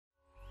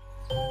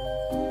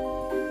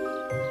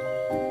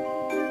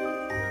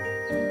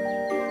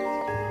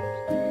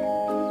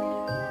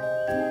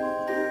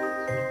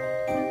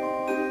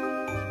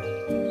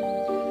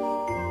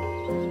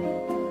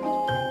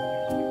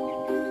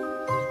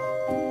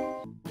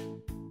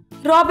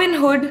Robin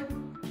Hood.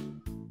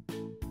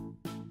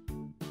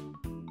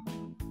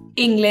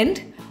 England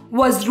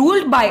was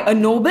ruled by a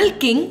noble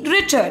King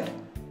Richard.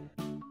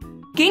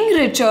 King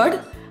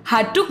Richard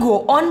had to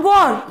go on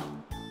war,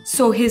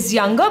 so his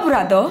younger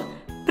brother,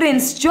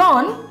 Prince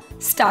John,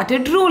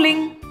 started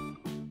ruling.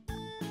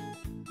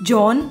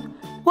 John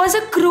was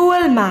a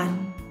cruel man.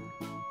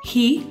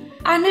 He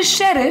and his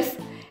sheriff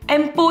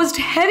imposed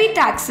heavy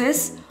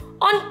taxes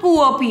on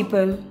poor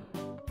people.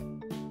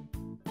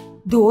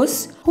 Those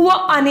who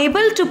were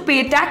unable to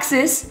pay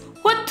taxes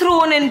were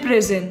thrown in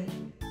prison.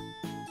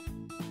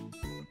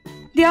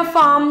 Their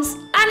farms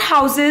and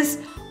houses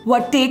were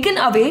taken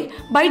away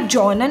by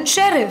John and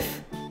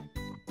sheriff.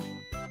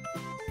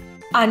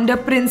 Under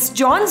Prince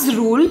John's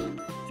rule,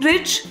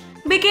 rich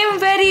became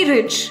very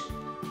rich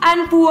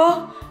and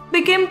poor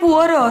became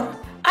poorer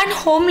and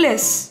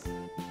homeless.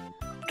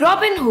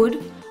 Robin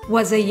Hood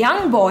was a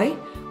young boy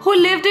who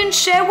lived in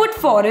Sherwood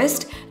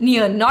Forest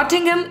near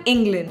Nottingham,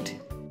 England.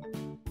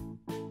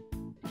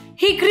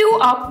 He grew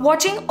up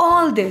watching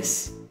all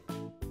this.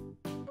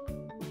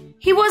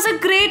 He was a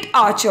great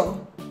archer.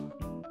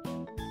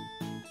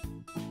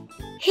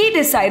 He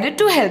decided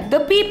to help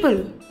the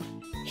people.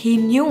 He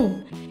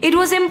knew it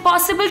was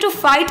impossible to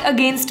fight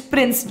against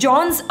Prince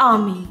John's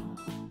army.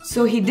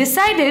 So he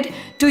decided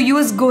to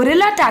use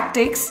guerrilla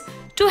tactics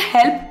to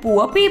help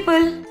poor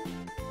people.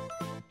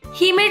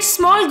 He made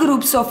small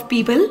groups of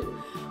people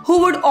who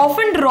would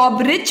often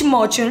rob rich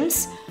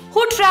merchants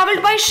who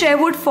traveled by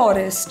Sherwood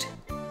Forest.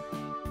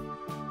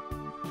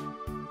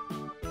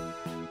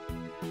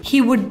 He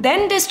would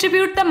then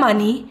distribute the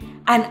money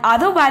and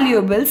other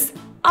valuables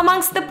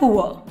amongst the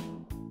poor.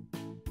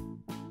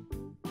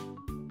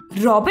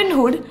 Robin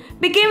Hood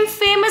became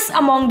famous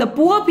among the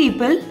poor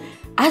people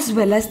as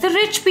well as the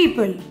rich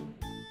people.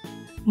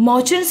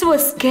 Merchants were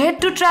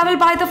scared to travel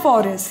by the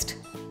forest.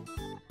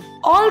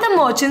 All the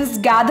merchants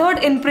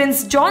gathered in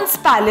Prince John's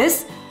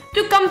palace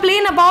to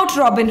complain about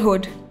Robin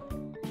Hood.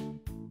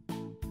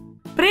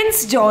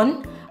 Prince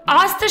John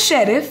asked the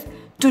sheriff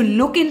to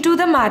look into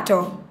the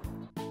matter.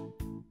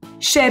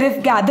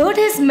 Sheriff gathered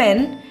his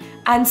men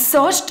and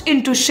searched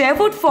into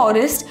Sherwood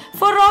Forest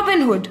for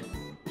Robin Hood.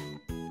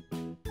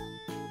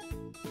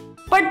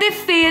 But they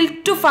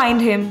failed to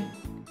find him.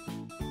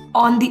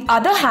 On the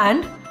other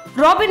hand,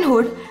 Robin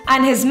Hood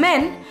and his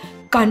men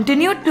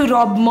continued to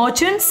rob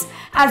merchants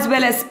as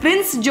well as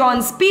Prince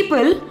John's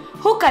people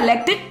who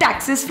collected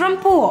taxes from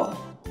poor.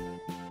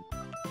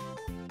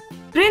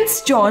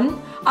 Prince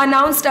John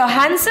announced a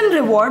handsome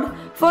reward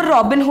for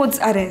Robin Hood's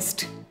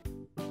arrest.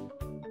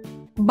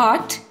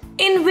 But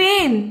in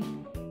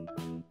vain.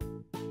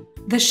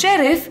 The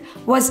sheriff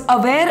was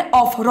aware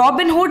of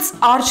Robin Hood's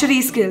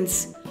archery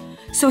skills,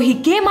 so he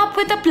came up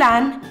with a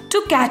plan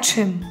to catch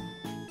him.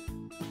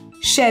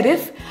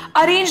 Sheriff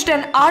arranged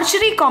an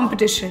archery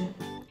competition.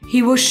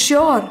 He was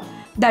sure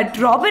that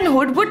Robin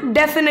Hood would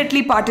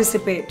definitely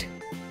participate.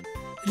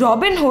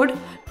 Robin Hood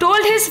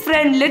told his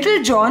friend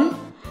Little John,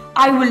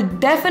 "I will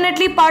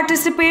definitely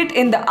participate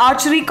in the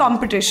archery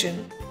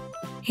competition."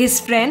 His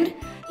friend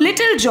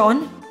Little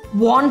John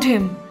warned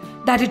him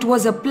that it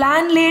was a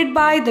plan laid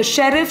by the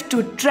sheriff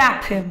to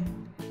trap him.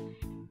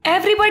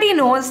 "Everybody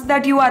knows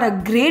that you are a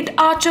great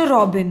archer,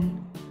 Robin,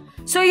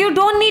 so you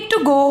don't need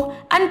to go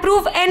and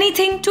prove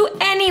anything to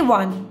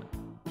anyone."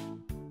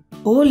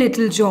 "Oh,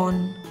 Little John,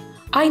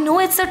 I know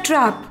it's a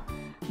trap,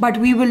 but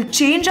we will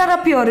change our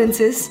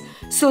appearances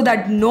so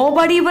that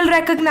nobody will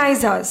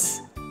recognize us."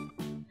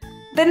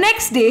 The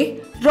next day,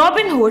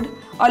 Robin Hood,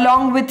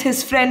 along with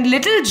his friend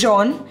Little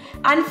John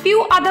and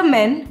few other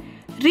men,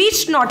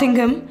 reached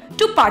Nottingham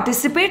to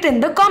participate in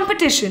the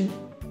competition.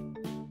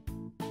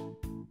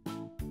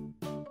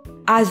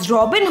 As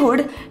Robin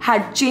Hood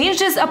had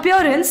changed his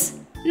appearance,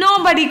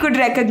 nobody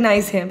could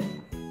recognize him.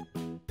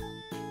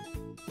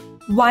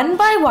 One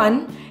by one,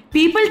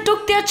 people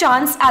took their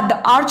chance at the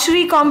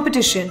archery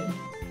competition.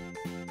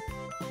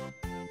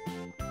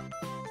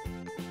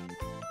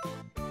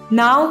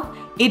 Now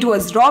it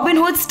was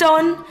Robin Hood's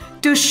turn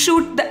to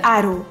shoot the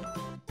arrow.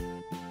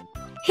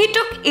 He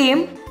took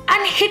aim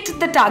and hit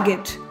the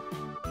target.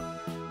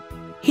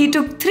 He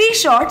took 3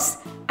 shots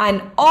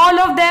and all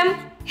of them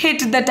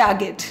hit the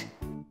target.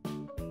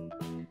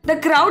 The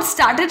crowd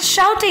started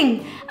shouting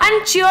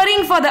and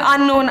cheering for the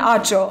unknown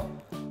archer.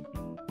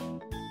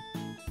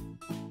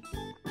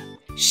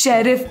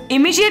 Sheriff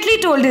immediately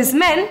told his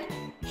men,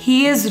 "He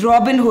is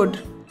Robin Hood.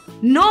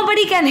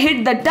 Nobody can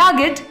hit the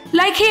target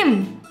like him.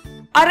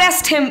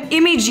 Arrest him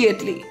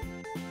immediately."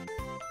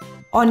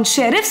 On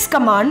Sheriff's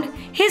command,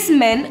 his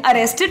men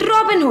arrested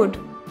Robin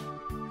Hood.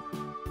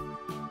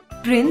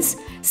 Prince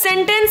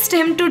sentenced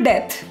him to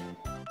death.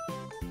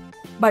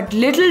 But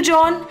Little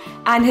John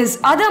and his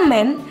other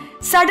men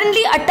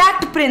suddenly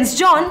attacked Prince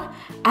John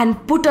and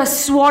put a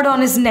sword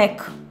on his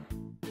neck.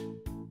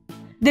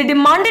 They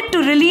demanded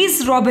to release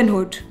Robin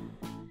Hood.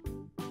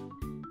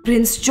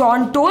 Prince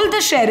John told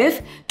the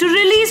sheriff to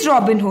release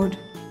Robin Hood.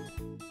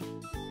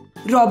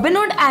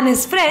 Robin Hood and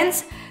his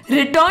friends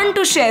returned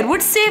to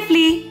Sherwood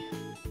safely.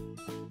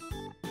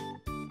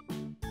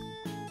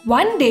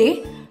 One day,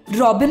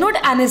 Robin Hood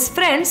and his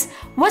friends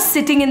were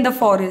sitting in the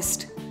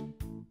forest.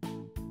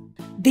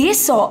 They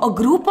saw a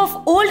group of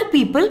old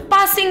people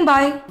passing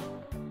by.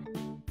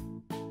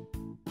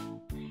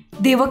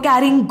 They were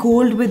carrying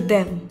gold with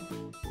them.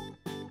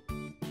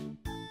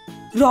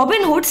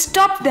 Robin Hood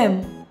stopped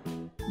them.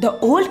 The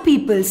old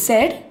people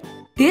said,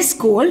 "This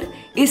gold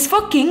is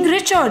for King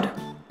Richard.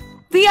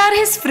 We are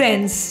his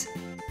friends."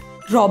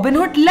 Robin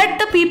Hood let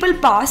the people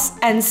pass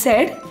and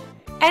said,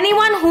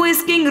 "Anyone who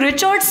is King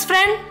Richard's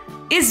friend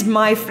is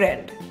my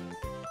friend."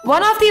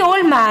 One of the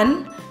old men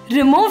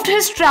removed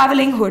his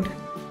traveling hood.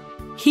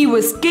 He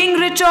was King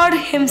Richard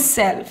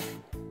himself.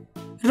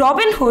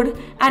 Robin Hood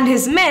and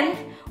his men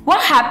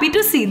were happy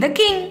to see the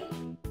king.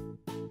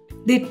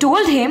 They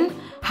told him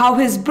how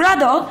his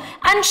brother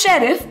and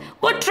sheriff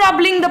were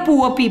troubling the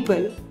poor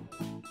people.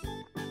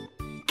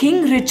 King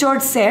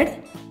Richard said,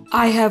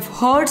 "I have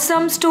heard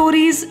some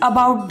stories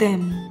about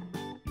them.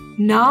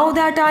 Now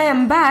that I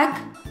am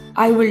back,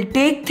 I will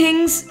take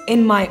things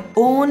in my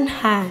own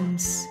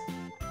hands."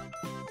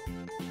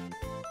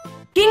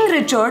 King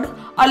Richard,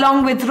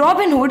 along with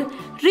Robin Hood,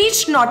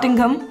 reached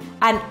Nottingham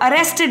and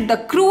arrested the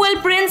cruel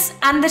prince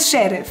and the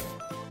sheriff.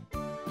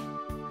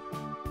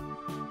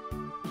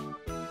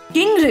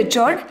 King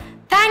Richard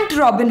thanked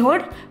Robin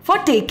Hood for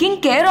taking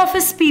care of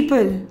his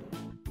people.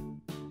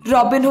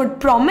 Robin Hood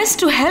promised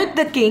to help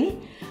the king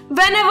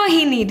whenever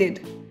he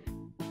needed.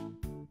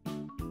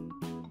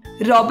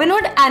 Robin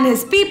Hood and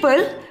his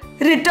people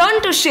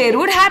returned to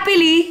Sherwood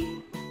happily.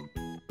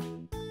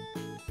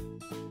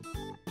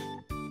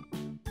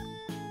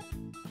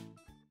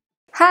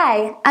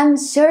 Hi, I'm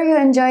sure you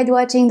enjoyed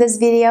watching this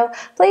video.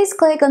 Please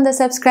click on the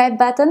subscribe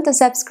button to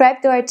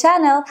subscribe to our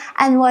channel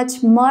and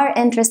watch more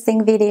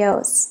interesting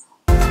videos.